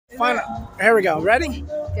Final. Here we go. Ready?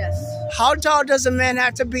 Yes. How tall does a man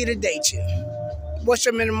have to be to date you? What's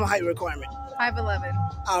your minimum height requirement? 5'11".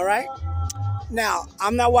 All right. Now,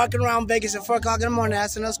 I'm not walking around Vegas at 4 o'clock in the morning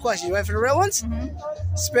asking those questions. You ready for the real ones?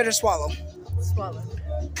 Spit or swallow? Swallow.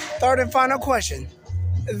 Third and final question.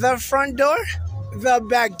 The front door, the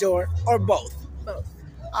back door, or both? Both.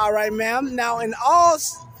 All right, ma'am. Now, in all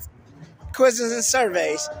quizzes and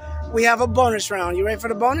surveys, we have a bonus round. You ready for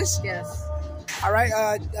the bonus? Yes. All right.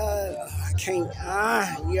 I can't.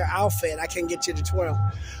 Your outfit. I can't get you to twirl.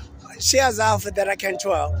 She has an outfit that I can't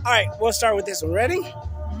twirl. All right. We'll start with this one. Ready?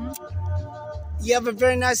 You have a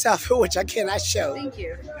very nice outfit, which I cannot show. Thank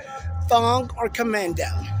you. Thong or commando?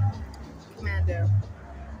 Commando.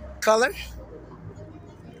 Color?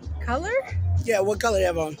 Color? Yeah. What color you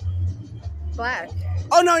have on? Black.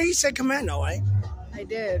 Oh no, you said commando, right? I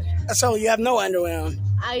did. So you have no underwear on.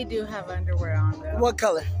 I do have underwear on though. What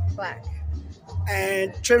color? Black.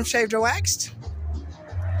 And trim, shaved, or waxed?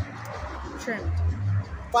 Trimmed.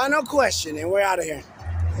 Final question, and we're out of here.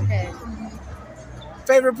 Okay.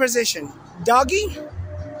 Favorite position? Doggy,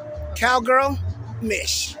 cowgirl,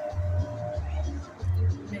 mish.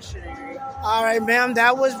 Missionary. All right, ma'am,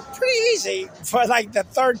 that was pretty easy for like the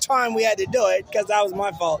third time we had to do it because that was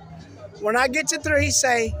my fault. When I get to 3,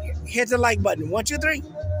 say, hit the like button. 1, 2, 3. Hit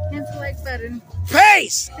the like button.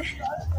 Peace!